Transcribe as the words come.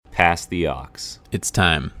Pass the aux. It's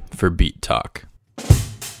time for Beat Talk.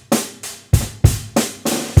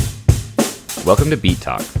 Welcome to Beat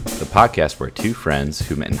Talk, the podcast where two friends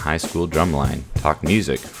who met in high school drumline talk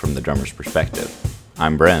music from the drummer's perspective.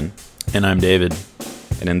 I'm Bren. And I'm David.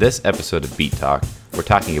 And in this episode of Beat Talk, we're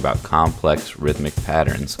talking about complex rhythmic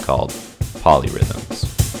patterns called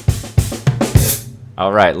polyrhythms.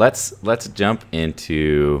 All right, let's jump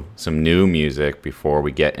into some new music before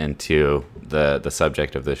we get into the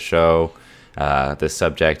subject of this show. This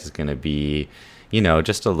subject is going to be,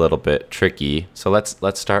 just a little bit tricky. So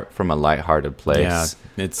let's start from a lighthearted place.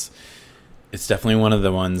 Yeah, it's definitely one of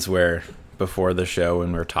the ones where before the show,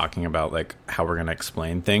 when we were talking about like how we're going to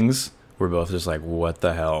explain things, we're both just like, what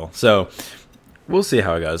the hell? So we'll see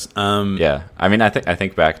how it goes. Yeah, I mean, I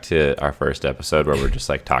think back to our first episode where we're just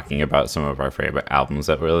like talking about some of our favorite albums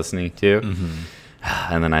that we're listening to,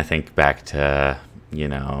 and then I think back to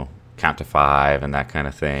Count to Five and that kind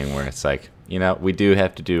of thing, where it's like we do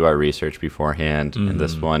have to do our research beforehand, and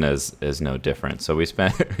this one is no different. So we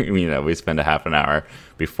spent a half an hour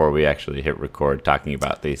before we actually hit record talking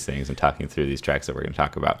about these things and talking through these tracks that we're going to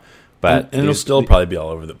talk about. But and it'll still probably be all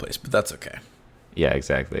over the place, but that's okay. Yeah,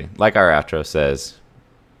 exactly. Like our outro says,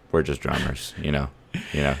 we're just drummers.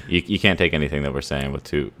 You can't take anything that we're saying with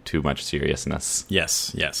too much seriousness.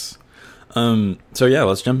 Yes. So yeah,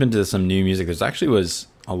 let's jump into some new music. There's actually was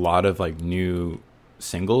a lot of like new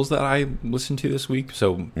singles that I listened to this week.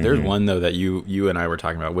 So there's one though that you and I were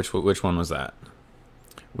talking about. Which one was that?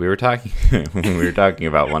 We were talking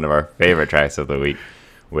about one of our favorite tracks of the week,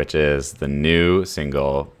 which is the new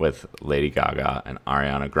single with Lady Gaga and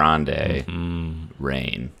Ariana Grande,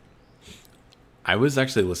 Rain. I was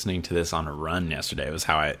actually listening to this on a run yesterday. It was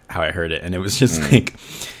how I heard it, and it was just like,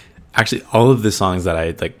 actually all of the songs that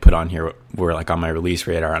I like put on here were like on my release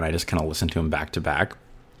radar, and I just kind of listened to them back to back.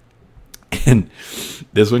 And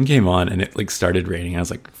this one came on, and it like started raining. I was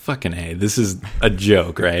like, "Fucking A, this is a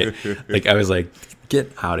joke, right?" Like I was like,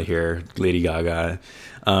 "Get out of here, Lady Gaga."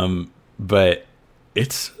 But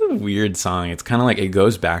it's a weird song. It's kind of like it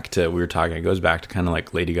goes back to kind of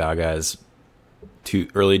like Lady Gaga's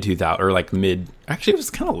early 2000 or like mid. Actually, it was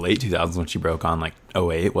kind of late 2000s when she broke on, like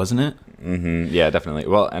 2008, wasn't it? Yeah, definitely.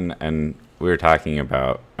 Well, and we were talking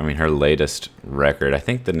about, her latest record. I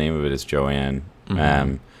think the name of it is Joanne.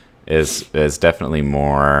 Is definitely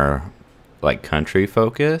more like country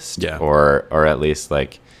focused, or at least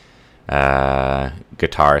like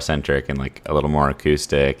guitar centric and like a little more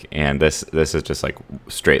acoustic. And this is just like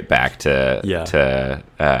straight back to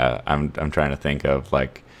I'm trying to think of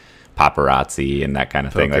like Paparazzi and that kind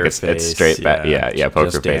of thing. Like it's straight back. Yeah,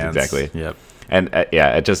 Poker Face, exactly. Yep. And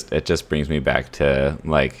it just brings me back to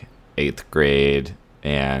like 8th grade,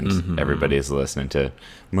 and everybody's listening to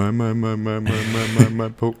my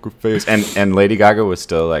poker face, and Lady Gaga was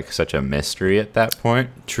still like such a mystery at that point.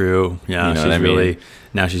 True. Yeah, she's really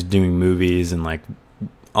now she's doing movies and like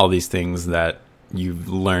all these things that you've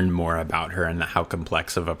learned more about her and how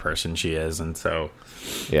complex of a person she is. And so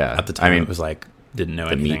at the time it was like didn't know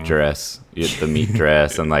anything. The meat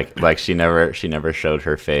dress, and like she never showed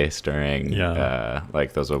her face during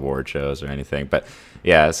like those award shows or anything. But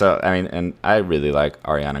yeah, so and I really like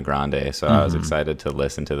Ariana Grande, so I was excited to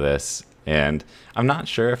listen to this. And I'm not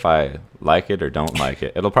sure if I like it or don't like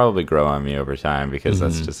it. It'll probably grow on me over time because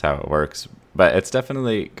that's just how it works. But it's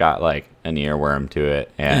definitely got like an earworm to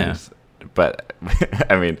it. And but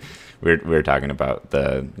we were talking about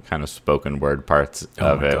the kind of spoken word parts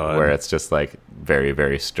of it, where it's just like very,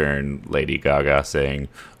 very stern Lady Gaga saying,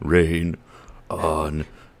 "Rain on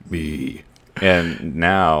me." And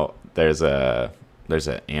now there's an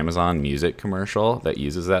Amazon Music commercial that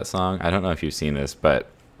uses that song. I don't know if you've seen this, but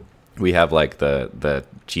we have like the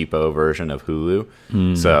cheapo version of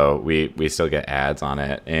Hulu, so we still get ads on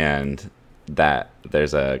it, and that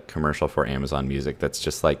there's a commercial for Amazon Music that's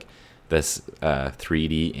just like this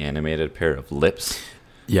 3D animated pair of lips.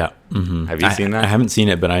 Yeah. Have you seen that? I haven't seen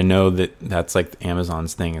it, but I know that's like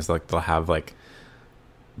Amazon's thing is like they'll have like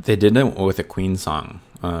they did it with a Queen song.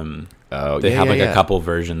 They have a couple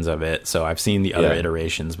versions of it, so I've seen the other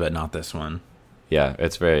iterations, but not this one. Yeah,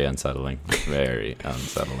 it's very unsettling. Very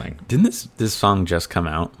unsettling. Didn't this song just come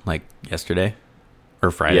out like yesterday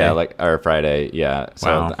or Friday? Yeah, or Friday. Yeah.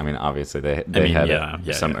 So wow. Obviously they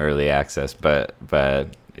had some early access, but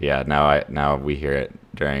yeah, now we hear it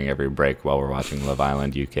during every break while we're watching Love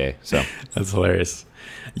Island UK. So that's hilarious.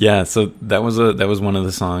 Yeah, so that was one of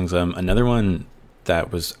the songs. Another one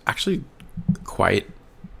that was actually quite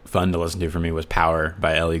fun to listen to for me was Power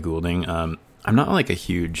by Ellie Goulding. I'm not like a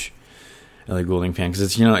huge Ellie Goulding fan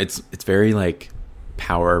because it's very like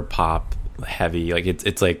power pop heavy. Like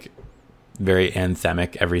it's like very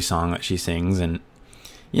anthemic, every song that she sings. And,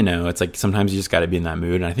 you know, it's like sometimes you just got to be in that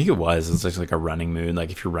mood. And I think it's just like a running mood.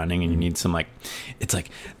 Like if you're running and you need some, like, it's like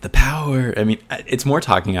the power. I mean, it's more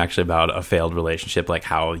talking actually about a failed relationship, like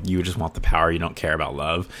how you just want the power. You don't care about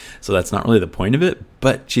love. So that's not really the point of it.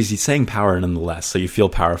 But she's saying power nonetheless. So you feel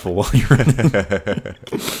powerful while you're running.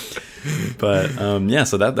 But yeah,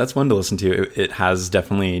 so that's one to listen to. It has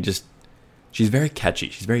definitely just, she's very catchy.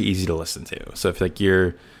 She's very easy to listen to. So if like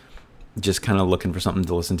you're just kind of looking for something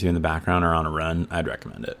to listen to in the background or on a run, I'd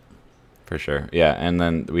recommend it. For sure. Yeah. And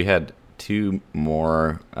then we had 2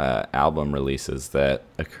 more album releases that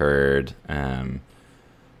occurred.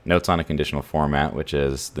 Notes on a Conditional Format, which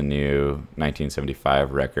is the new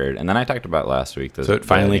 1975 record. And then I talked about last week. So it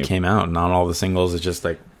finally came out. Not all the singles. It's just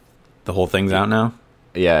like the whole thing's out now.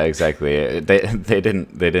 Yeah, exactly. They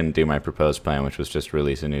didn't do my proposed plan, which was just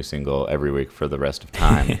release a new single every week for the rest of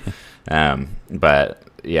time. But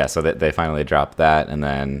yeah, so they finally dropped that, and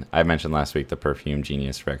then I mentioned last week the Perfume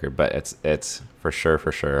Genius record, but it's for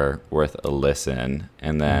sure worth a listen.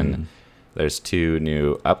 And then there's 2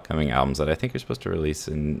 new upcoming albums that I think are supposed to release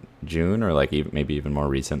in June, or like maybe even more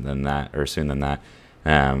recent than that, or soon than that.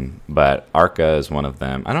 But Arca is one of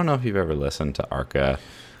them. I don't know if you've ever listened to Arca.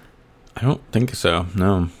 I don't think so.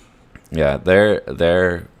 No. Yeah,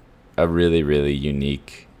 they're a really, really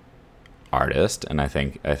unique artist, and I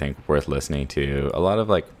think worth listening to. A lot of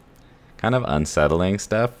like kind of unsettling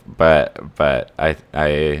stuff, but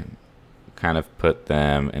I kind of put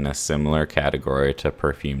them in a similar category to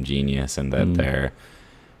Perfume Genius in that they're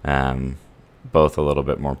both a little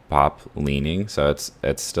bit more pop leaning. So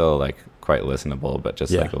it's still like quite listenable, but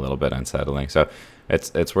just like a little bit unsettling. So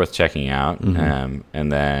it's worth checking out.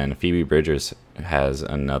 And then Phoebe Bridgers has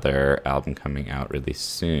another album coming out really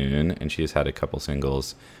soon, and she's had a couple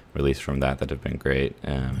singles released from that have been great.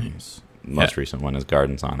 Nice. Most recent one is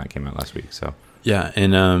Gardens On, that came out last week. So yeah,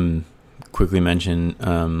 and quickly mention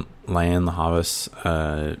Liane La Havas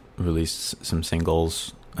released some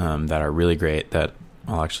singles that are really great that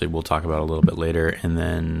we'll talk about a little bit later. And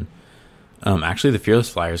then actually the Fearless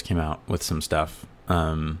Flyers came out with some stuff.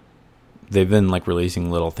 They've been like releasing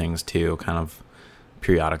little things too, kind of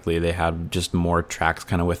periodically. They had just more tracks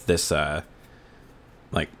kind of with this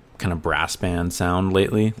like kind of brass band sound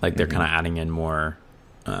lately. Like they're kind of adding in more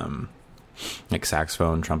like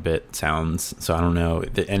saxophone, trumpet sounds. So I don't know.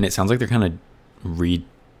 And it sounds like they're kind of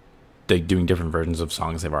doing different versions of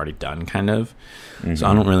songs they've already done, kind of. So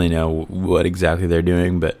I don't really know what exactly they're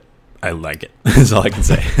doing, but I like it. That's all I can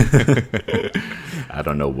say. I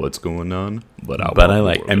don't know what's going on, but I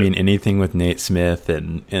like. I mean, anything with Nate Smith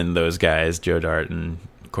and those guys, Joe Dart and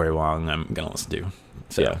Corey Wong, I'm gonna listen to.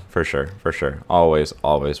 So. Yeah, for sure. Always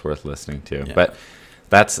worth listening to. Yeah. But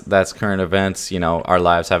that's current events. You know, our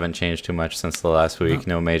lives haven't changed too much since the last week.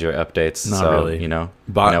 No major updates. Not really. You know,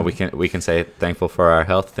 we can say thankful for our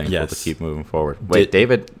health, thankful to keep moving forward. Wait,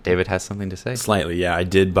 David has something to say. Slightly, yeah. I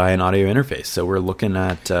did buy an audio interface, so we're looking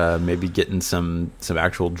at maybe getting some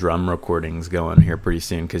actual drum recordings going here pretty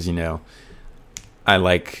soon. Because we've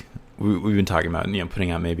been talking about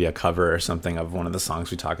putting out maybe a cover or something of one of the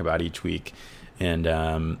songs we talk about each week, and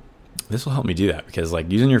this will help me do that, because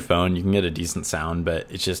like using your phone, you can get a decent sound, but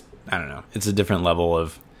it's just, I don't know, it's a different level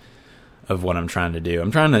of what I'm trying to do.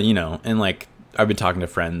 I'm trying to, and like I've been talking to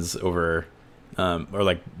friends over, or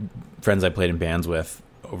like friends I played in bands with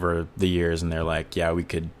over the years, and they're like, yeah, we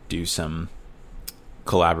could do some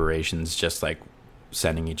collaborations, just like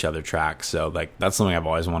sending each other tracks. So like that's something I've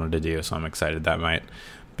always wanted to do. So I'm excited that might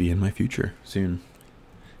be in my future soon.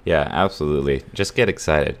 Yeah, absolutely. Just get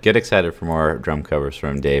excited. Get excited for more drum covers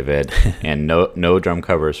from David, and no drum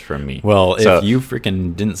covers from me. Well, if you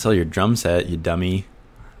freaking didn't sell your drum set, you dummy.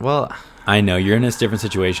 Well, I know you're in a different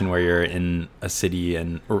situation where you're in a city,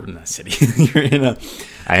 or in a city. You're in a.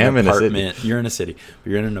 I am in a city. You're in a city, but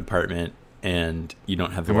you're in an apartment, and you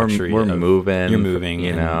don't have the luxury. We're moving. You're moving.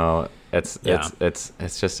 It's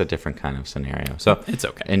just a different kind of scenario. So it's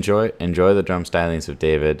okay. Enjoy the drum stylings of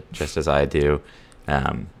David, just as I do.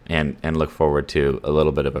 And look forward to a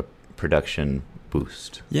little bit of a production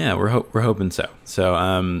boost. Yeah, we're hoping so.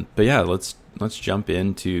 So, but yeah, let's jump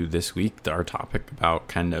into this week, our topic about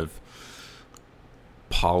kind of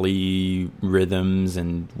polyrhythms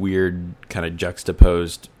and weird kind of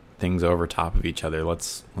juxtaposed things over top of each other.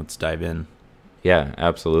 Let's dive in. Yeah,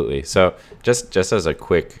 absolutely. So just as a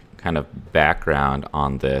quick kind of background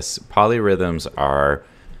on this, polyrhythms are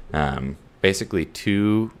basically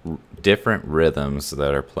 2 different rhythms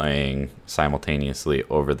that are playing simultaneously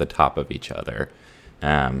over the top of each other.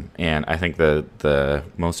 And I think the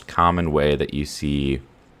most common way that you see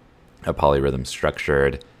a polyrhythm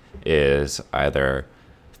structured is either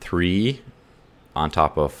 3 on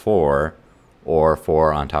top of 4 or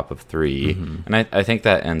 4 on top of 3. And I think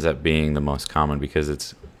that ends up being the most common because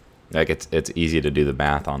it's easy to do the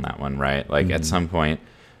math on that one, right? Like at some point,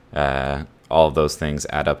 all of those things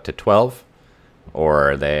add up to 12,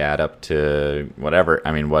 or they add up to whatever.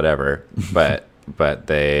 I mean, whatever, but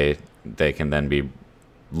they can then be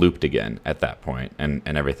looped again at that point, and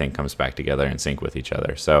everything comes back together in sync with each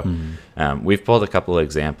other. So we've pulled a couple of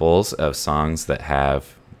examples of songs that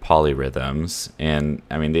have polyrhythms, and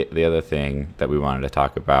I mean the other thing that we wanted to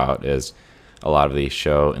talk about is a lot of these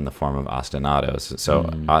show in the form of ostinatos. So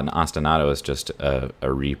an ostinato is just a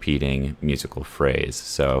repeating musical phrase.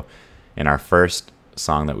 So in our first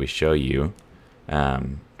song that we show you,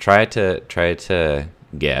 try to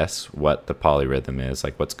guess what the polyrhythm is,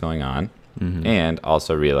 like what's going on, and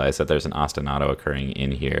also realize that there's an ostinato occurring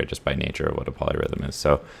in here just by nature of what a polyrhythm is.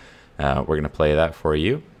 So we're going to play that for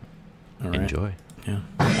you. All right. Enjoy. Yeah.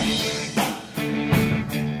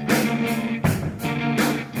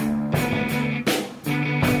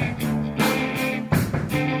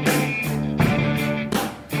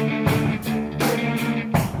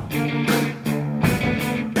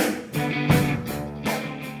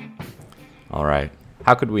 All right.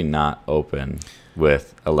 How could we not open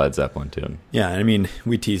with a Led Zeppelin tune? Yeah, I mean,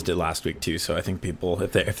 we teased it last week too, so I think people,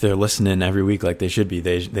 if they're listening every week like they should be,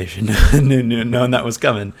 they should know that was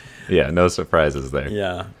coming. Yeah, no surprises there.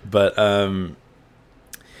 Yeah, but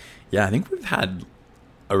yeah, I think we've had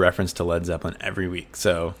a reference to Led Zeppelin every week.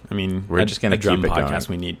 So I mean, we're just going to keep it podcast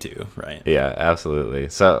going. We need to, right? Yeah, absolutely.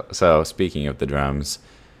 So speaking of the drums,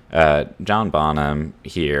 John Bonham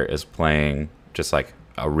here is playing just like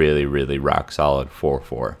a really, really rock solid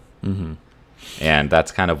 4/4. And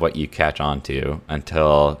that's kind of what you catch on to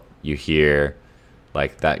until you hear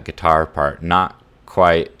like that guitar part not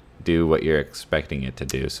quite do what you're expecting it to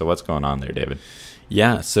do. So what's going on there, David?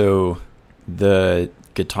 Yeah, so the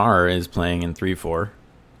guitar is playing in 3/4,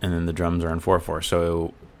 and then the drums are in 4/4.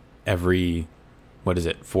 So every,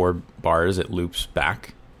 4 bars, it loops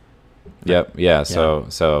back. Yep. Yeah.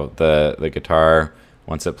 So the guitar,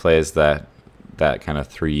 once it plays that kind of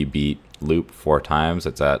 3-beat loop 4 times,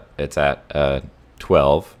 it's at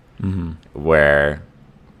 12, where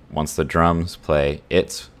once the drums play,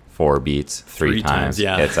 it's 4 beats 3 times.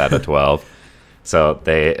 Yeah. It's at a 12. So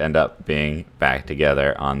they end up being back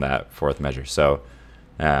together on that 4th measure. So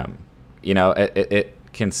it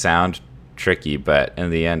can sound tricky, but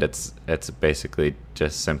in the end it's basically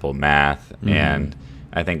just simple math. And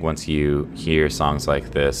I think once you hear songs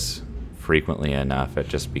like this frequently enough, it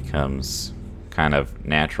just becomes kind of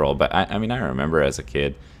natural. But I mean, I remember as a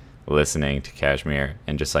kid listening to Kashmir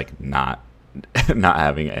and just like not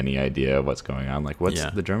having any idea what's going on. Like,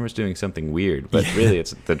 the drummer's doing something weird, but really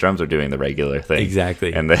it's the drums are doing the regular thing.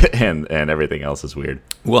 Exactly. And and everything else is weird.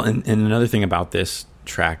 Well, and another thing about this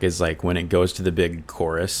track is like when it goes to the big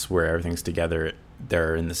chorus where everything's together,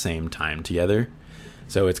 they're in the same time together.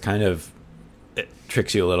 So it's kind of, it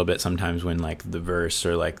tricks you a little bit sometimes when like the verse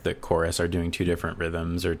or like the chorus are doing 2 different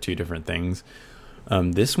rhythms or 2 different things.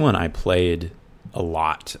 This one I played a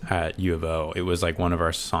lot at U of O. It was like one of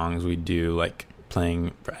our songs we do, like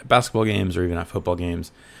playing at basketball games or even at football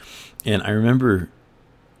games. And I remember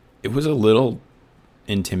it was a little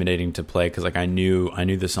intimidating to play because like I knew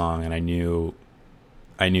the song and I knew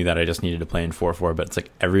that I just needed to play in 4/4, but it's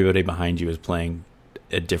like everybody behind you is playing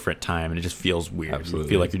a different time and it just feels weird. Absolutely. You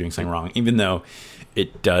feel like you're doing something wrong, even though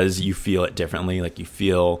it does. You feel it differently. Like you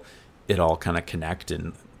feel it all kind of connect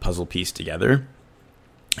and puzzle piece together.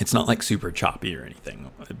 It's not like super choppy or anything,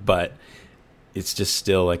 but it's just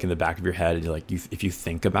still like in the back of your head. Like if you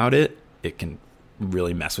think about it, it can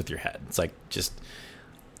really mess with your head. It's like just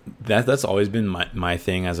that's always been my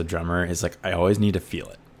thing as a drummer is like I always need to feel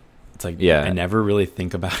it. It's like I never really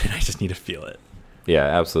think about it. I just need to feel it. Yeah,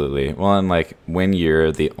 absolutely. Well, and like when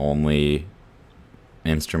you're the only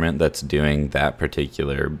instrument that's doing that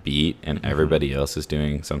particular beat and everybody else is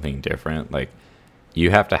doing something different, like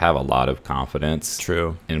you have to have a lot of confidence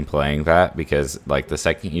in playing that, because like the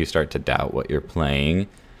second you start to doubt what you're playing,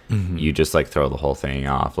 you just like throw the whole thing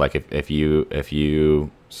off. Like if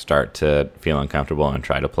you start to feel uncomfortable and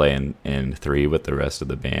try to play in 3 with the rest of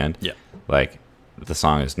the band, like the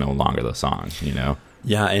song is no longer the song, you know?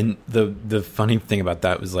 Yeah, and the funny thing about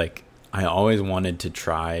that was like I always wanted to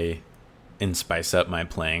try and spice up my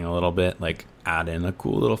playing a little bit, like add in a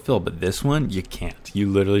cool little fill, but this one you can't. You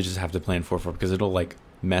literally just have to play in 4/4 because it'll like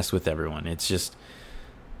mess with everyone. It's just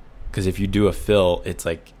because if you do a fill, it's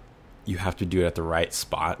like you have to do it at the right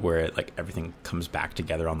spot where it like everything comes back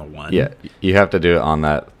together on the one. Yeah, you have to do it on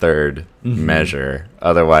that 3rd measure.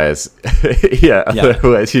 Otherwise,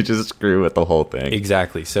 otherwise you just screw with the whole thing.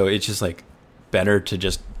 Exactly. So it's just like better to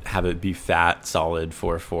just have it be fat, solid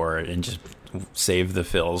 4/4 and just save the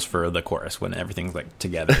fills for the chorus when everything's like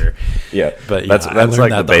together. Yeah, but that's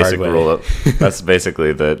like the basic rule. That's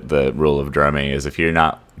basically the rule of drumming is if you're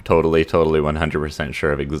not totally 100%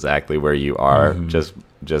 sure of exactly where you are, just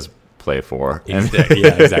play 4. Yeah,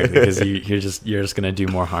 exactly, because you're just gonna do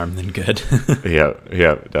more harm than good.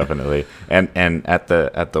 yeah, definitely. And at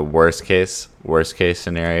the worst case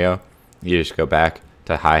scenario, you just go back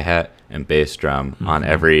to hi-hat and bass drum on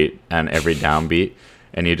every downbeat,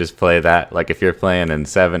 and you just play that. Like if you're playing in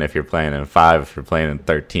 7, if you're playing in 5, if you're playing in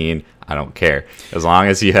 13, I don't care. As long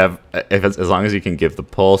as you can give the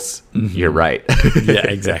pulse, you're right. Yeah,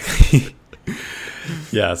 exactly.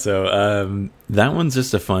 Yeah, so that one's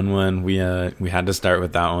just a fun one. We had to start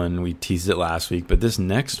with that one. We teased it last week, but this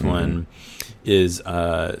next one is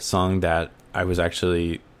a song that I was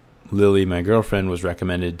actually Lily, my girlfriend, was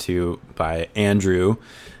recommended to by Andrew,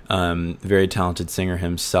 very talented singer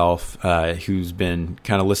himself, who's been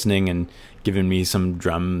kind of listening and giving me some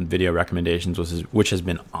drum video recommendations, which has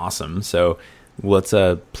been awesome. So let's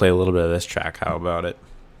play a little bit of this track. How about it?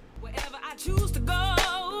 Wherever I choose to go,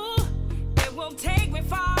 it won't take me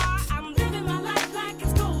far. I'm living my life like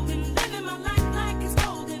it's golden, living my life like it's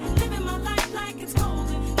golden, living my life like it's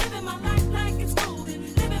golden, living my life like it's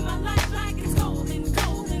golden, living my life like it's golden,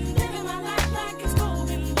 golden, living my life like it's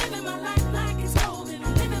golden, living my life like it's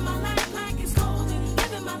golden, living my life like it's golden,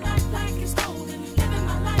 living my life like it's golden, living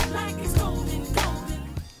my life like it's golden,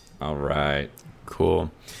 golden. All right.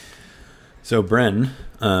 Cool. So, Bren,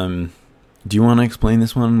 do you want to explain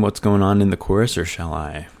this one? What's going on in the chorus, or shall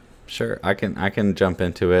I? Sure, I can jump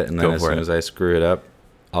into it, and then as soon as I screw it up,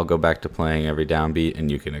 I'll go back to playing every downbeat, and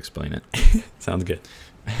you can explain it. Sounds good.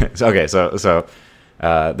 Okay, so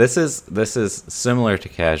this is similar to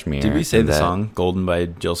Kashmir. Did we say the song "Golden" by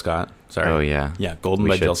Jill Scott? Sorry. Oh yeah, "Golden"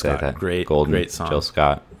 by Jill Scott. Great song. Jill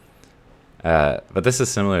Scott. But this is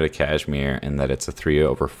similar to Kashmir in that it's a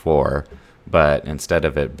 3/4. But instead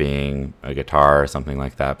of it being a guitar or something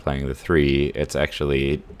like that playing the 3, it's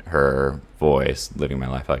actually her voice living my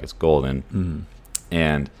life like it's golden.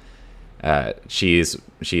 And she's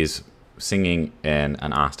singing in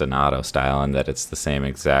an ostinato style, in that it's the same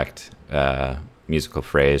exact musical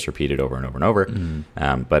phrase repeated over and over and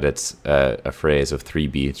over. But it's a phrase of 3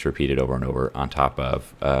 beats repeated over and over on top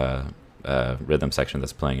of a rhythm section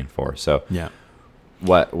that's playing in 4. So yeah.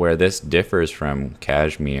 Where this differs from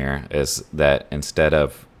Kashmir is that instead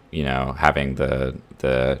of having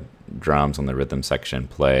the drums on the rhythm section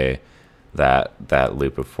play that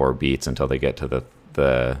loop of 4 beats until they get to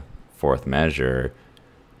the 4th measure,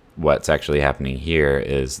 what's actually happening here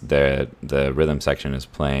is the rhythm section is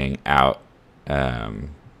playing out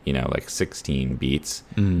like 16 beats,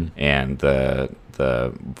 and the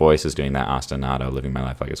voice is doing that ostinato, living my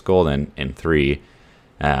life like it's golden, in 3,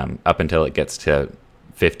 up until it gets to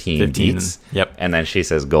 15 beats. Yep. And then she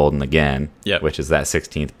says golden again, which is that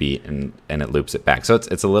 16th beat, and it loops it back. So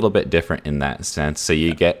it's a little bit different in that sense. So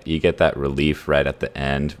you get that relief right at the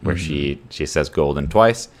end where she says golden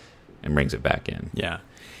twice and brings it back in. Yeah.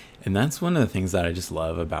 And that's one of the things that I just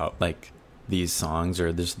love about like these songs,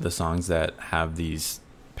 or the songs that have these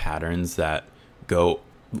patterns that go.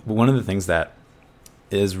 One of the things that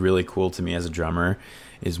is really cool to me as a drummer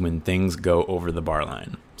is when things go over the bar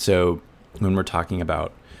line. So when we're talking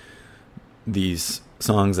about these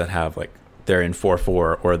songs that have like they're in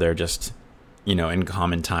 4/4, or they're just in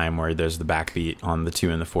common time where there's the backbeat on the 2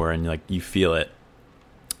 and the 4, and like you feel it.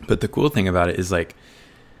 But the cool thing about it is like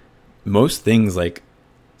most things like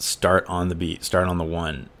start on the beat, start on the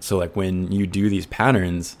 1. So like when you do these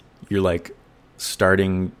patterns, you're like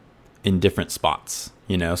starting in different spots,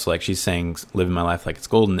 so like she's saying living my life like it's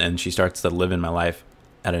golden, and she starts to live in my life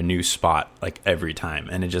at a new spot like every time,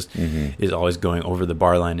 and it just is always going over the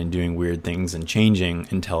bar line and doing weird things and changing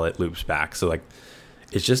until it loops back. So like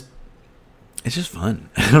it's just fun.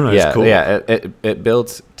 I don't know. Yeah, it's cool. Yeah, it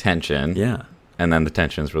builds tension. Yeah, and then the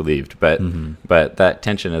tension is relieved. But that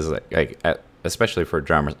tension is like especially for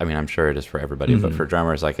drummers. I mean, I'm sure it is for everybody, but for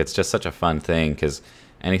drummers, like it's just such a fun thing, because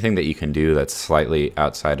anything that you can do that's slightly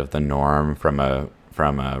outside of the norm from a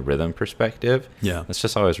rhythm perspective, it's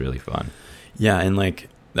just always really fun. Yeah, and like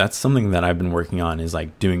that's something that I've been working on, is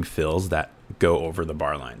like doing fills that go over the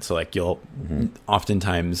bar line. So like you'll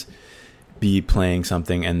oftentimes be playing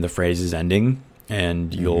something and the phrase is ending,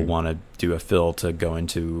 and you'll want to do a fill to go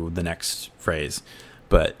into the next phrase.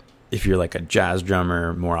 But if you're like a jazz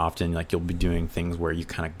drummer, more often like you'll be doing things where you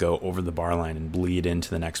kind of go over the bar line and bleed into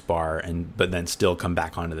the next bar, but then still come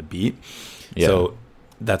back onto the beat. Yeah. So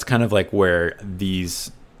that's kind of like where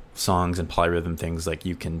these songs and polyrhythm things, like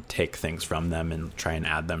you can take things from them and try and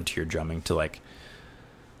add them to your drumming to like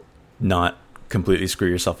not completely screw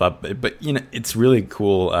yourself up. But it's really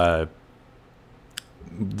cool.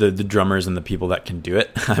 The drummers and the people that can do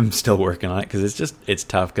it, I'm still working on it, because it's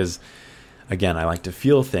tough, because again, I like to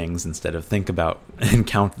feel things instead of think about and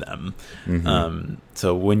count them.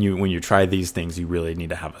 So when you try these things, you really need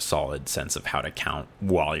to have a solid sense of how to count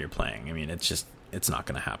while you're playing. I mean, it's not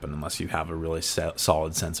going to happen unless you have a really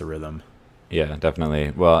solid sense of rhythm. Yeah,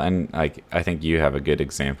 definitely. Well, and I think you have a good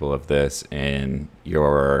example of this in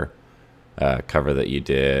your cover that you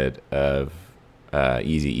did of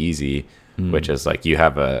Easy Easy, which is like you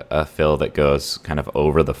have a fill that goes kind of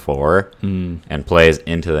over the 4 and plays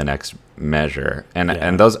into the next measure,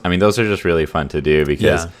 and those are just really fun to do,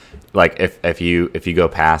 because like if you go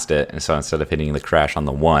past it, and so instead of hitting the crash on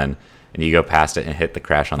the 1, and you go past it and hit the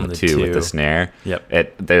crash on the 2 with the snare,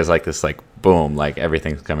 there's like this like boom, like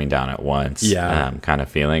everything's coming down at once, kind of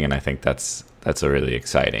feeling, and I think that's a really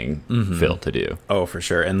exciting fill to do. Oh, for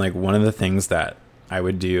sure. And like one of the things that I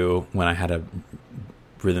would do when I had a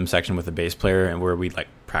rhythm section with a bass player, and where we'd like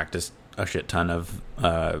practice a shit ton of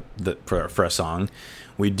for a song,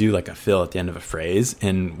 we'd do like a fill at the end of a phrase,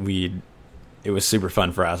 and it was super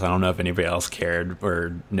fun for us. I don't know if anybody else cared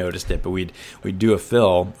or noticed it, but we'd do a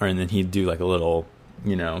fill, and then he'd do like a little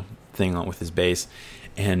thing on with his bass,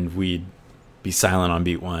 and we'd be silent on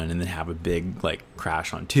beat 1 and then have a big like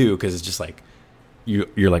crash on 2, because it's just like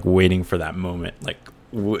you're like waiting for that moment, like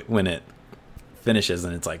when it finishes,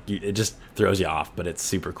 and it's like it just throws you off, but it's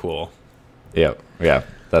super cool. Yeah,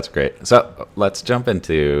 that's great. So let's jump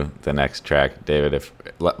into the next track, David.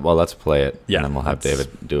 Let's play it, and then we'll have David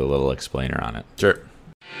do a little explainer on it. Sure.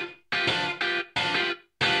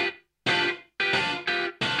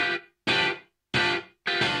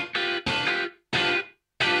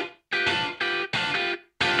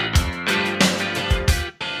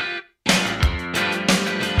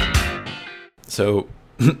 So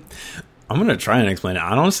I'm going to try and explain it.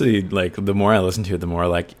 Honestly, like the more I listen to it, the more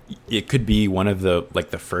like it could be one of the like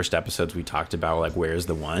the first episodes we talked about, like where's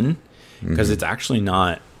the 1? Because it's actually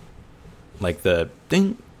not like the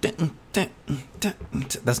ding, ding, ding, ding,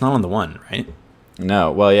 that's not on the 1, right?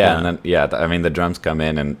 No. Well, and then I mean the drums come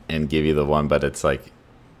in and give you the 1, but it's like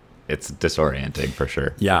it's disorienting for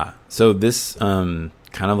sure. Yeah. So this kind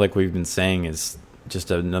of like we've been saying is just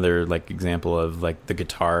another like example of like the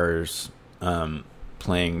guitars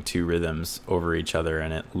playing 2 rhythms over each other,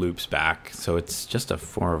 and it loops back. So it's just a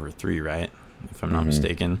 4/3, right? If I'm not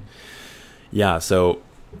mistaken. Yeah. So,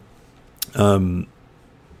 I don't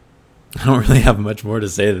really have much more to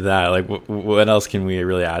say to that. Like, what else can we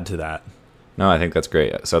really add to that? No, I think that's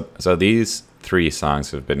great. So these 3 songs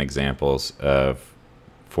have been examples of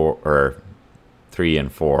 3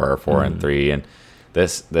 and 4, or 4 and 3, and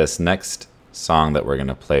this next song that we're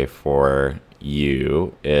gonna play for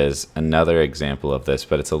you is another example of this,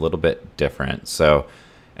 but it's a little bit different. So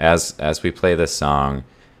as we play this song,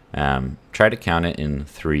 try to count it in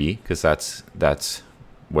 3, because that's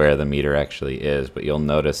where the meter actually is, but you'll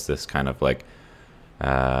notice this kind of like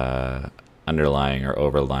underlying or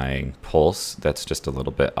overlying pulse that's just a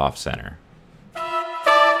little bit off center.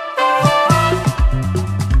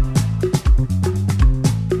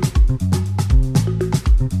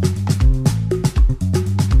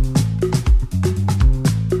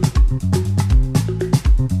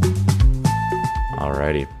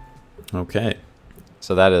 Okay.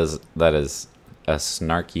 So that is a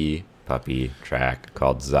Snarky Puppy track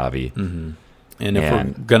called Zavi. And if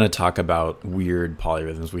we're going to talk about weird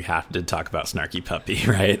polyrhythms, we have to talk about Snarky Puppy,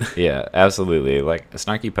 right? Yeah, absolutely. Like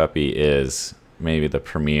Snarky Puppy is maybe the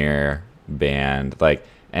premier band. Like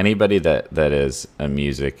anybody that is a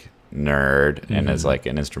music nerd and is like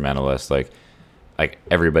an instrumentalist, like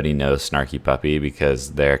everybody knows Snarky Puppy,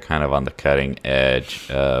 because they're kind of on the cutting edge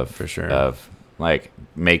of, for sure, of like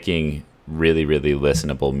making really, really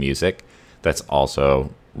listenable music that's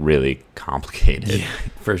also really complicated. Yeah,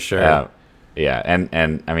 for sure. Yeah,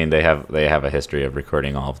 and I mean they have a history of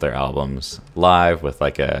recording all of their albums live with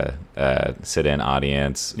like a sit-in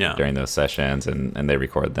audience during those sessions, and they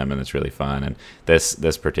record them, and it's really fun. And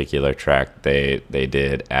this particular track they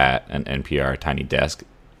did at an NPR Tiny Desk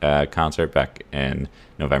concert back in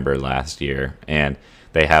November last year, and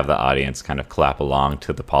they have the audience kind of clap along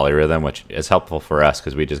to the polyrhythm, which is helpful for us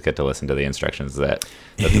because we just get to listen to the instructions that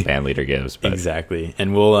the band leader gives. But. Exactly,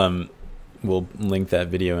 and we'll link that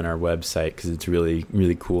video in our website because it's really,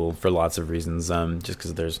 really cool for lots of reasons. Just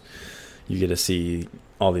because you get to see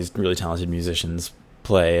all these really talented musicians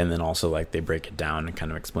play, and then also like they break it down and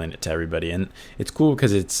kind of explain it to everybody. And it's cool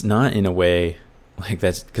because it's not in a way like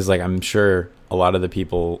that's because like I'm sure a lot of the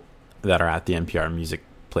people that are at the NPR music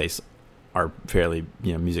place are fairly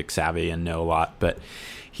music savvy and know a lot, but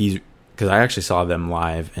he's because I actually saw them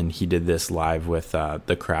live, and he did this live with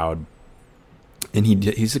the crowd, and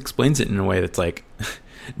he explains it in a way that's like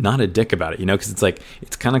not a dick about it, you know, because it's like,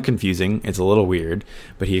 it's kind of confusing, it's a little weird,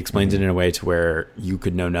 but he explains it in a way to where you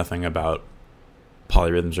could know nothing about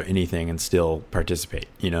polyrhythms or anything and still participate,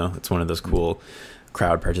 you know. It's one of those cool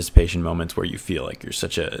crowd participation moments where you feel like you're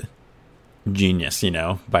such a genius, you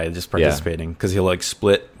know, by just participating, because he'll like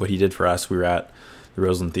split what he did for us. We were at the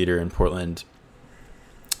Roseland Theater in Portland.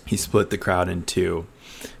 He split the crowd in two.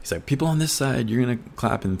 He's like, people on this side, you're going to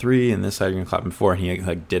clap in 3, and this side, you're going to clap in 4. And he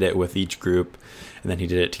like did it with each group, and then he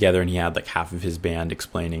did it together, and he had like half of his band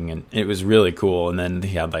explaining, and it was really cool. And then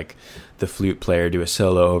he had like the flute player do a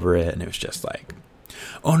solo over it, and it was just like,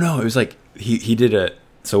 oh no, it was like he did a,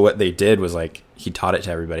 so what they did was like, he taught it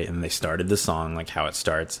to everybody, and they started the song like how it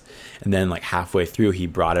starts, and then like halfway through he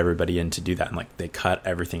brought everybody in to do that, and like they cut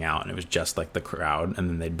everything out, and it was just like the crowd, and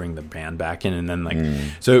then they'd bring the band back in, and then like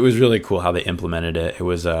so it was really cool how they implemented it. It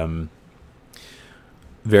was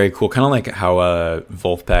very cool, kind of like how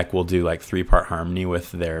Wolfpack will do like 3-part harmony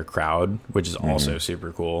with their crowd, which is also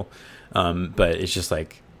super cool. But it's just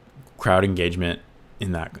like crowd engagement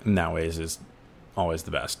in that way is always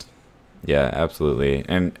the best. Yeah, absolutely.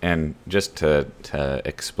 And just to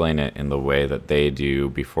explain it in the way that they do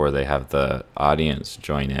before they have the audience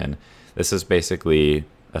join in, this is basically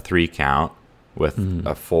a 3 count with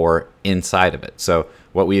a 4 inside of it. So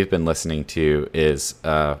what we've been listening to is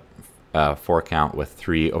a 4 count with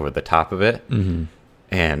 3 over the top of it.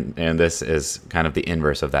 And this is kind of the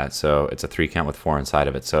inverse of that. So it's a 3 count with 4 inside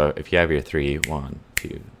of it. So if you have your 3, 1,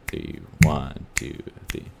 2, 3, 1, 2,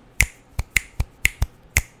 3.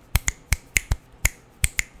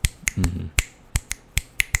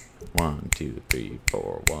 1, 2, 3,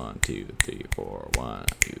 4. 1, 2, 3, 4. 1,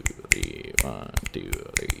 2, 3. 1, 2,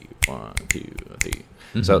 3. 1, 2,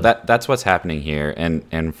 3. So that's what's happening here,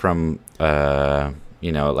 and from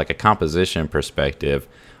you know, like a composition perspective,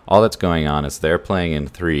 all that's going on is they're playing in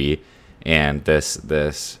 3, and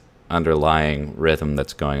this underlying rhythm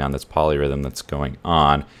that's going on, this polyrhythm that's going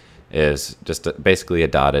on, is just basically a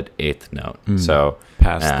dotted 8th note. So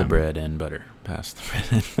pass the bread and butter. Pass the bread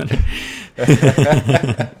and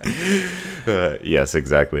butter. Yes,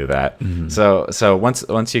 exactly that. So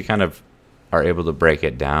once you kind of are able to break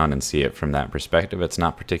it down and see it from that perspective, it's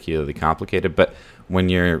not particularly complicated. But when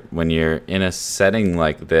you're in a setting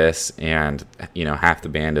like this, and you know, half the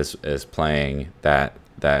band is playing that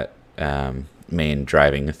main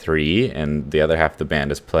driving 3, and the other half of the band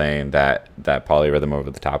is playing that polyrhythm over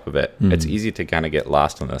the top of it, it's easy to kind of get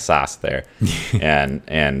lost in the sauce there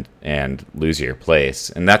and lose your place.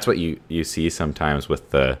 And that's what you see sometimes with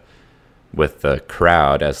the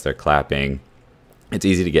crowd as they're clapping. It's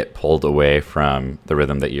easy to get pulled away from the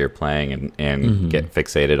rhythm that you're playing and get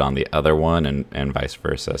fixated on the other one, and vice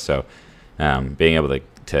versa. So being able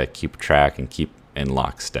to keep track and keep in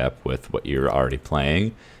lockstep with what you're already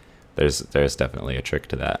playing, there's definitely a trick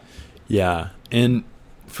to that. Yeah. And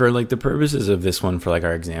for like the purposes of this one, for like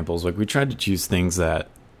our examples, like we tried to choose things that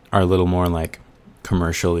are a little more like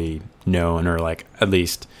commercially known, or like at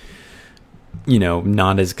least, you know,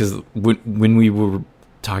 not as, because when we were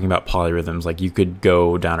talking about polyrhythms, like you could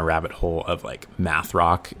go down a rabbit hole of like math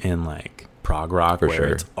rock and like prog rock,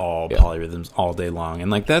 where it's all polyrhythms all day long, and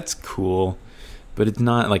like that's cool, but it's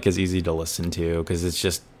not like as easy to listen to,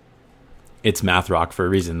 because it's math rock for a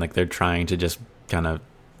reason. Like they're trying to just kind of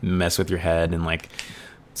mess with your head and like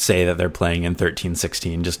say that they're playing in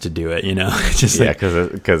 13/16 just to do it, you know. Just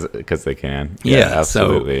because they can. Yeah,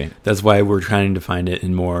 absolutely. So that's why we're trying to find it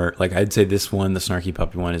in more, like I'd say this one, the Snarky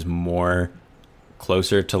Puppy one, is more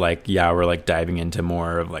closer to like, we're like diving into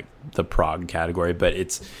more of like the prog category, but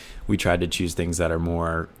we tried to choose things that are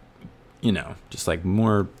more, you know, just like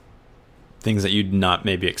more things that you'd not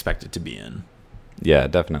maybe expect it to be in. Yeah,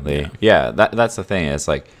 definitely. Yeah, that's the thing. It's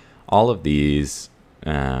like all of these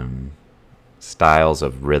styles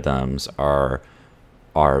of rhythms are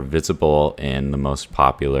visible in the most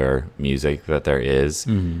popular music that there is,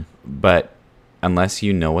 but unless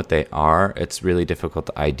you know what they are, it's really difficult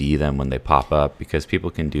to ID them when they pop up, because people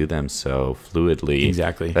can do them so fluidly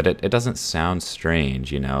that it doesn't sound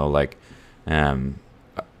strange, you know. Like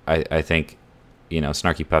I think, you know,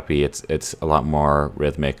 Snarky Puppy, it's a lot more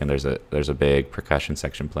rhythmic, and there's a big percussion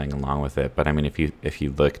section playing along with it. But I mean, if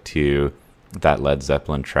you look to that Led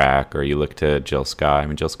Zeppelin track, or you look to Jill Scott, I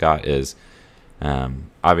mean, Jill Scott is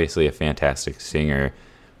obviously a fantastic singer,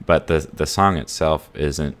 but the song itself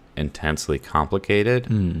isn't intensely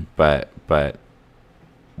complicated. But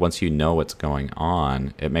once you know what's going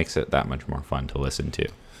on, it makes it that much more fun to listen to.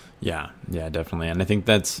 Yeah, definitely. And I think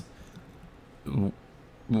that's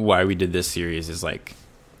why we did this series, is like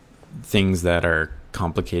things that are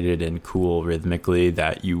complicated and cool rhythmically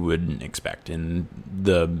that you wouldn't expect in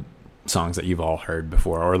the songs that you've all heard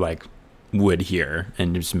before, or like would hear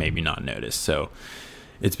and just maybe not notice. So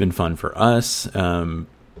it's been fun for us.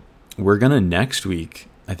 We're gonna next week,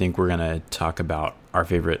 I think we're gonna talk about our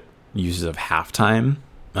favorite uses of halftime,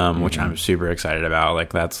 which I'm super excited about.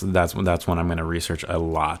 Like that's one I'm gonna research a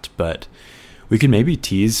lot, but we could maybe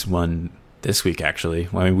tease one this week. Actually,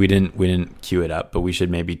 I mean, we didn't queue it up, but we should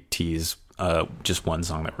maybe tease just one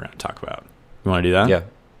song that we're gonna talk about. You want to do that?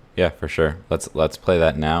 Yeah, for sure. Let's play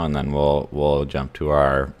that now, and then we'll jump to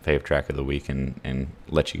our fave track of the week and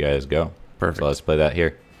let you guys go. Perfect. So let's play that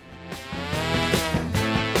here.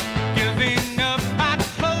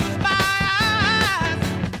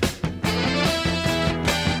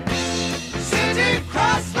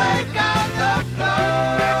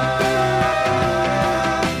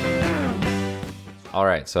 All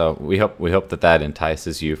right, so we hope that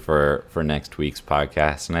entices you for next week's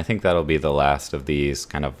podcast, and I think that'll be the last of these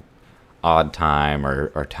kind of odd time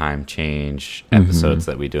or time change episodes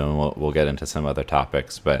that we do, and we'll get into some other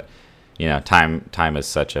topics. But you know, time is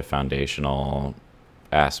such a foundational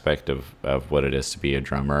aspect of what it is to be a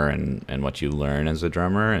drummer and what you learn as a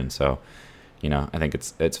drummer, and so you know, I think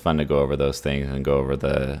it's fun to go over those things and go over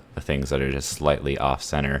the things that are just slightly off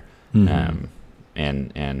center.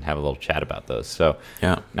 And have a little chat about those. So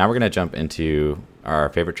now we're going to jump into our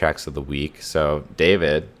favorite tracks of the week. So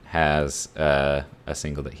David has a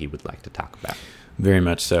single that he would like to talk about. Very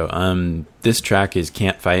much so. This track is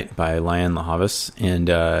Can't Fight by Lion LaHavas,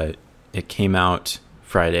 and it came out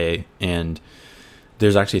Friday, and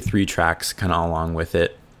there's actually 3 tracks kind of along with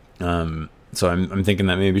it. So I'm thinking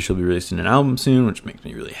that maybe she'll be releasing an album soon, which makes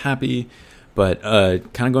me really happy. But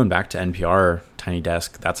kind of going back to NPR, Tiny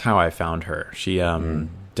Desk, that's how I found her. She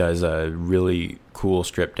does a really cool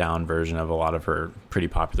stripped down version of a lot of her pretty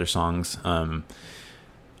popular songs.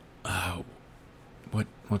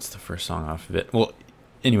 What's the first song off of it? Well,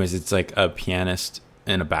 anyways, it's like a pianist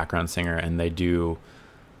and a background singer, and they do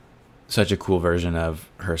such a cool version of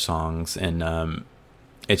her songs. And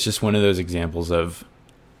it's just one of those examples of...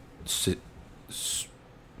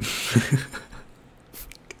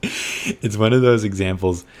 It's one of those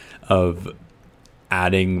examples of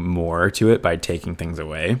adding more to it by taking things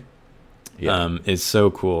away. It's so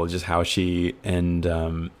cool just how she and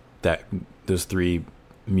that those 3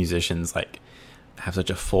 musicians like have such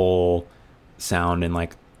a full sound, and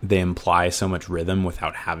like they imply so much rhythm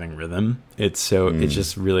without having rhythm. It's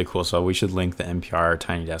just really cool. So we should link the NPR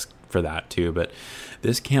Tiny Desk for that too. But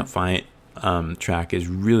this Can't Fight track is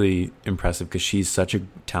really impressive because she's such a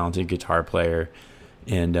talented guitar player.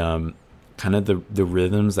 And kind of the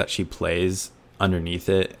rhythms that she plays underneath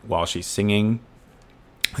it while she's singing,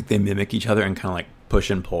 like they mimic each other and kind of like push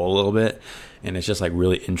and pull a little bit, and it's just like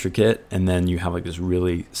really intricate. And then you have like this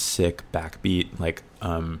really sick backbeat, like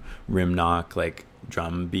rim knock, like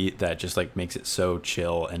drum beat that just like makes it so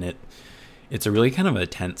chill. And it's a really kind of a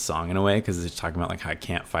tense song in a way, because it's talking about like how I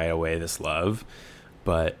can't fight away this love,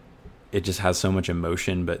 but it just has so much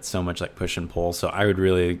emotion, but so much like push and pull. So I would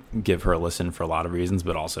really give her a listen for a lot of reasons,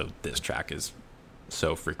 but also this track is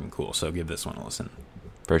so freaking cool. So give this one a listen.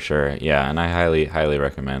 For sure. Yeah. And I highly, highly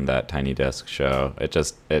recommend that Tiny Desk show. It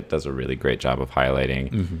does a really great job of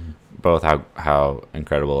highlighting both how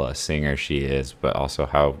incredible a singer she is, but also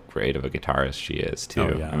how great of a guitarist she is too.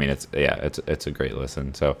 Oh, yeah. I mean, it's a great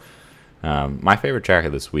listen. So, my favorite track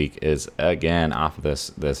of this week is again off of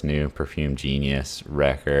this new Perfume Genius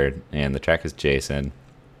record, and the track is Jason.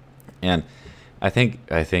 And I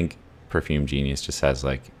think Perfume Genius just has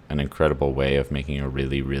like an incredible way of making a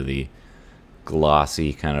really, really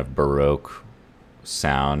glossy kind of Baroque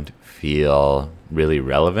sound feel really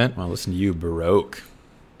relevant. Well, listen to you, Baroque.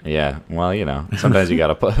 Yeah, well, you know, sometimes you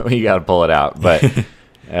gotta pull it out, but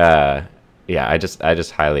yeah, I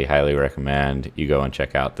just highly, highly recommend you go and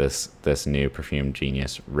check out this new Perfume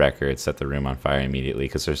Genius record. Set the room on fire immediately,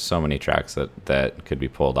 because there's so many tracks that could be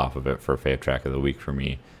pulled off of it for fave track of the week for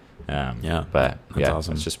me. But that's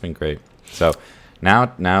awesome. It's just been great. So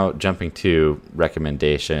now jumping to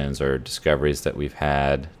recommendations or discoveries that we've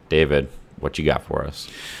had. David, what you got for us?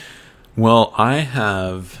 Well, I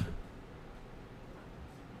have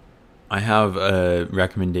a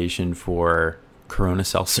recommendation for Corona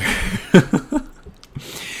Seltzer.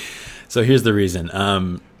 So here's the reason.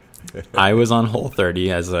 I was on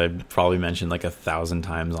Whole30, as I probably mentioned like 1,000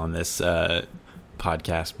 times on this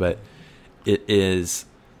podcast, but it is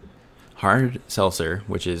hard seltzer,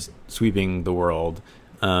 which is sweeping the world.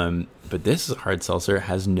 But this hard seltzer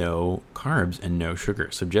has no carbs and no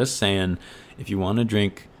sugar. So just saying, if you want to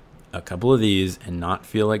drink a couple of these and not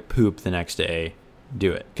feel like poop the next day,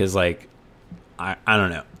 do it. Because, like, I don't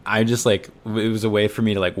know. I just, like, it was a way for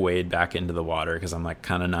me to, like, wade back into the water because I'm, like,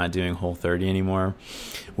 kind of not doing Whole30 anymore,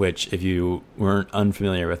 which, if you weren't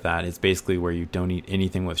unfamiliar with that, it's basically where you don't eat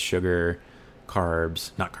anything with sugar,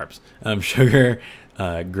 sugar,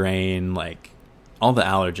 grain, like, all the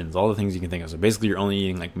allergens, all the things you can think of. So basically you're only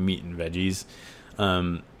eating, like, meat and veggies.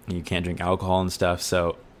 You can't drink alcohol and stuff.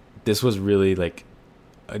 So this was really, like,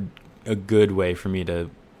 a good way for me to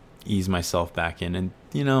ease myself back in. And,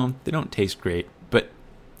 you know, they don't taste great, but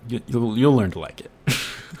you'll learn to like it.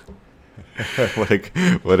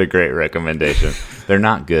 What a great recommendation. They're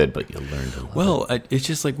not good, but you'll learn to love it. Well, it's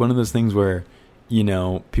just like one of those things where, you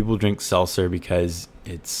know, people drink seltzer because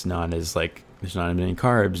it's not as, like, there's not as many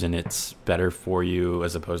carbs and it's better for you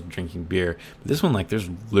as opposed to drinking beer. But this one, like, there's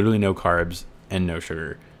literally no carbs and no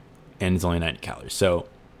sugar, and it's only 90 calories. So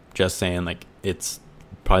just saying, like, it's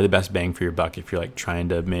probably the best bang for your buck if you're, like, trying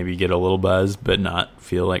to maybe get a little buzz but not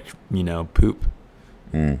feel like, you know, poop.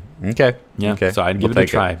 Okay. Yeah. Okay. So I'd give it a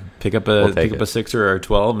try. Pick up a 6 or a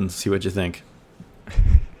 12 and see what you think.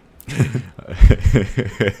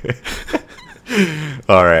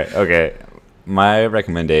 All right. Okay. My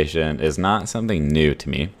recommendation is not something new to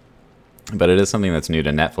me, but it is something that's new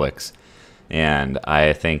to Netflix. And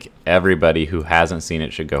I think everybody who hasn't seen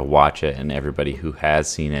it should go watch it, and everybody who has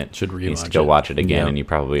seen it needs to go watch it again. Yep. And you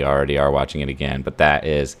probably already are watching it again. But that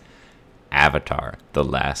is Avatar: The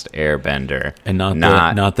Last Airbender, and not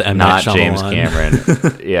the M. Night Shyamalan. James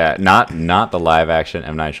Cameron. Yeah, not the live action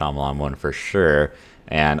M. Night Shyamalan one for sure,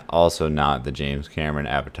 and also not the James Cameron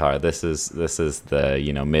Avatar. This is the,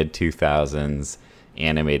 you know, mid 2000s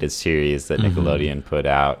animated series that Nickelodeon put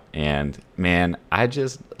out, and man, I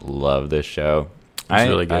just love this show. It's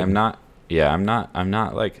really good. I'm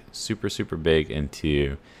not like super big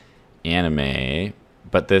into anime.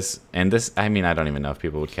 But this, I mean, I don't even know if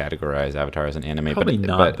people would categorize Avatar as an anime. Probably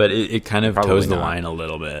not, but it kind of toes the line a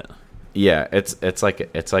little bit. Yeah, it's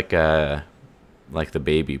like the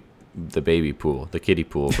baby pool, the kiddie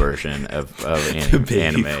pool version of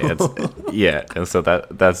anime. And so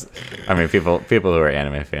that's, I mean, people who are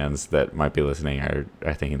anime fans that might be listening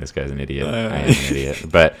are thinking this guy's an idiot. I am an idiot.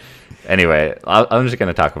 But anyway, I'm just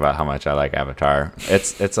going to talk about how much I like Avatar.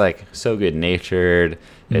 It's like so good natured.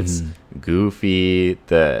 It's goofy.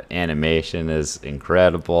 The animation is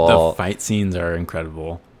incredible. The fight scenes are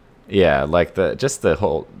incredible. Yeah, like the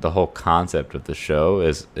whole concept of the show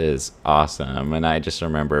is awesome. And I just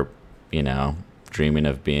remember, you know, dreaming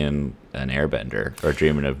of being an airbender or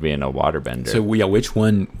dreaming of being a waterbender. So yeah, which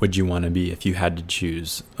one would you want to be if you had to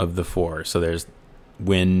choose of the four? So there's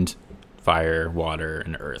wind, fire, water,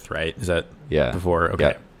 and earth, right? Is that before?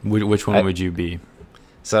 Okay. Yeah. Which one would you be?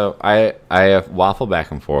 So I waffle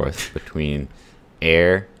back and forth between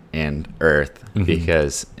air and earth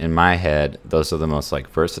because in my head those are the most, like,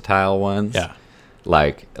 versatile ones. Yeah.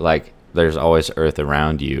 Like there's always earth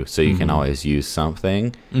around you, so you can always use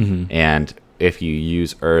something. And if you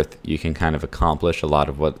use earth, you can kind of accomplish a lot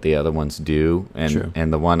of what the other ones do.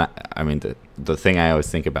 And the one, I mean, the thing I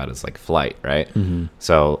always think about is, like, flight, right?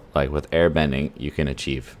 So, like, with airbending, you can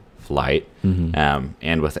achieve flight,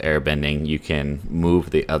 and with airbending you can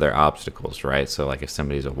move the other obstacles, right? So, like, if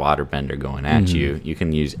somebody's a waterbender going at you, you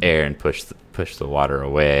can use air and push the water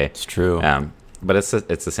away. It's true. But it's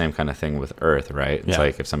the same kind of thing with earth, right? It's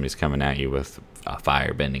like if somebody's coming at you with a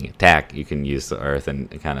fire bending attack, you can use the earth and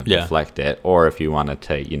kind of deflect it. Or if you wanted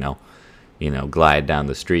to, you know, glide down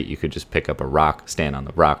the street, you could just pick up a rock, stand on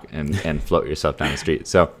the rock, and float yourself down the street.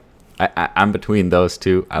 So I'm between those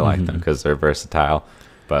two. I like them because they're versatile.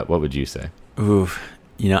 But what would you say? Ooh,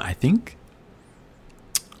 you know, I think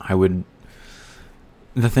I would.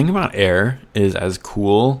 The thing about air is, as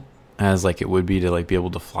cool as, like, it would be to, like, be able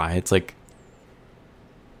to fly, it's like,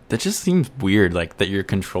 that just seems weird, like, that you're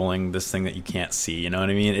controlling this thing that you can't see, you know what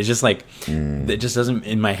I mean? It's just like, it just doesn't,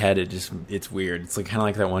 in my head, it's weird. It's like kind of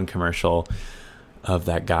like that one commercial of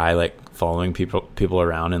that guy, like, following people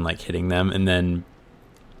around and, like, hitting them. And then,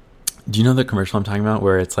 do you know the commercial I'm talking about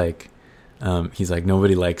where it's like, he's like,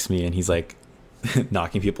 nobody likes me, and he's like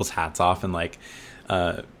knocking people's hats off and, like,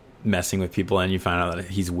 messing with people, and you find out that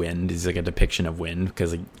he's wind. He's like a depiction of wind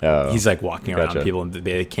because, like, he's like walking around people and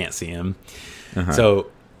they can't see him.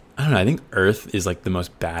 So I don't know, I think earth is, like, the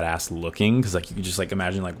most badass looking because, like, you can just, like,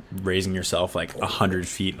 imagine, like, raising yourself like 100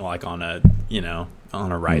 feet, like, on a, you know,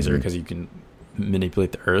 on a riser because you can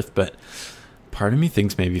manipulate the earth. But part of me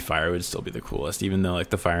thinks maybe fire would still be the coolest, even though, like,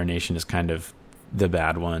 the Fire Nation is kind of the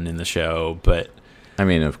bad one in the show. But I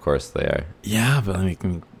mean, of course they are. Yeah, but I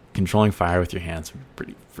mean, controlling fire with your hands would be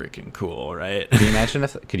pretty freaking cool, right? Could you imagine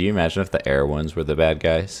if the air ones were the bad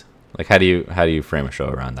guys? Like, how do you frame a show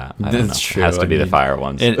around that? I don't know. True. It has to be the fire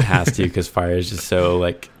ones. It has to, because fire is just so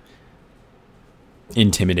like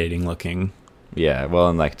intimidating looking. Yeah, well,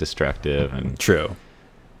 and like destructive and true.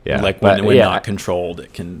 Yeah, like when not controlled,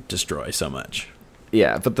 it can destroy so much.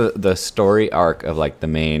 Yeah, but the story arc of like the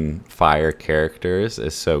main fire characters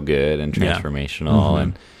is so good and transformational,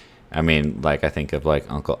 and I mean, like I think of like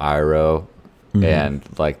Uncle Iroh and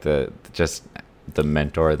like the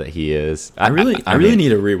mentor that he is. I really need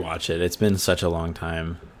to rewatch it. It's been such a long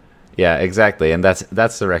time. Yeah, exactly, and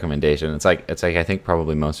that's the recommendation. It's like I think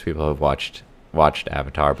probably most people have watched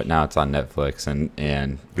Avatar, but now it's on Netflix,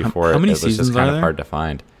 and before how many it was just kind of there? hard to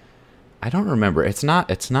find. I don't remember. It's not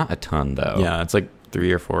a ton though. Yeah, it's like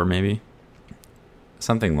 3 or 4 maybe.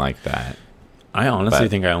 Something like that. I honestly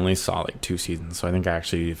think I only saw like 2 seasons, so I think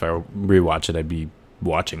actually if I rewatch it, I'd be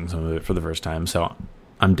watching some of it for the first time. So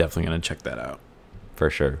I'm definitely going to check that out.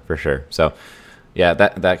 For sure. So yeah,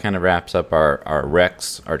 that kind of wraps up our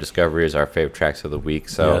recs, our discoveries, our favorite tracks of the week.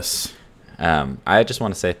 So yes. I just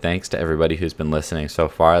want to say thanks to everybody who's been listening so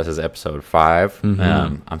far. This is episode 5.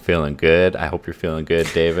 I'm feeling good. I hope you're feeling good,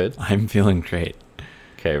 David. I'm feeling great.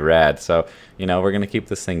 Okay, rad. So, we're going to keep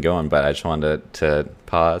this thing going, but I just wanted to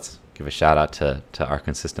pause, give a shout out to our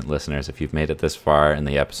consistent listeners. If you've made it this far in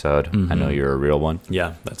the episode, I know you're a real one.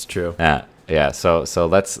 Yeah, that's true. Yeah. So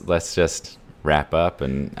let's just wrap up,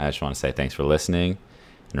 and I just want to say thanks for listening.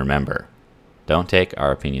 And remember, don't take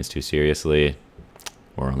our opinions too seriously.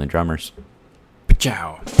 We're only drummers.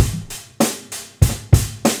 Ciao.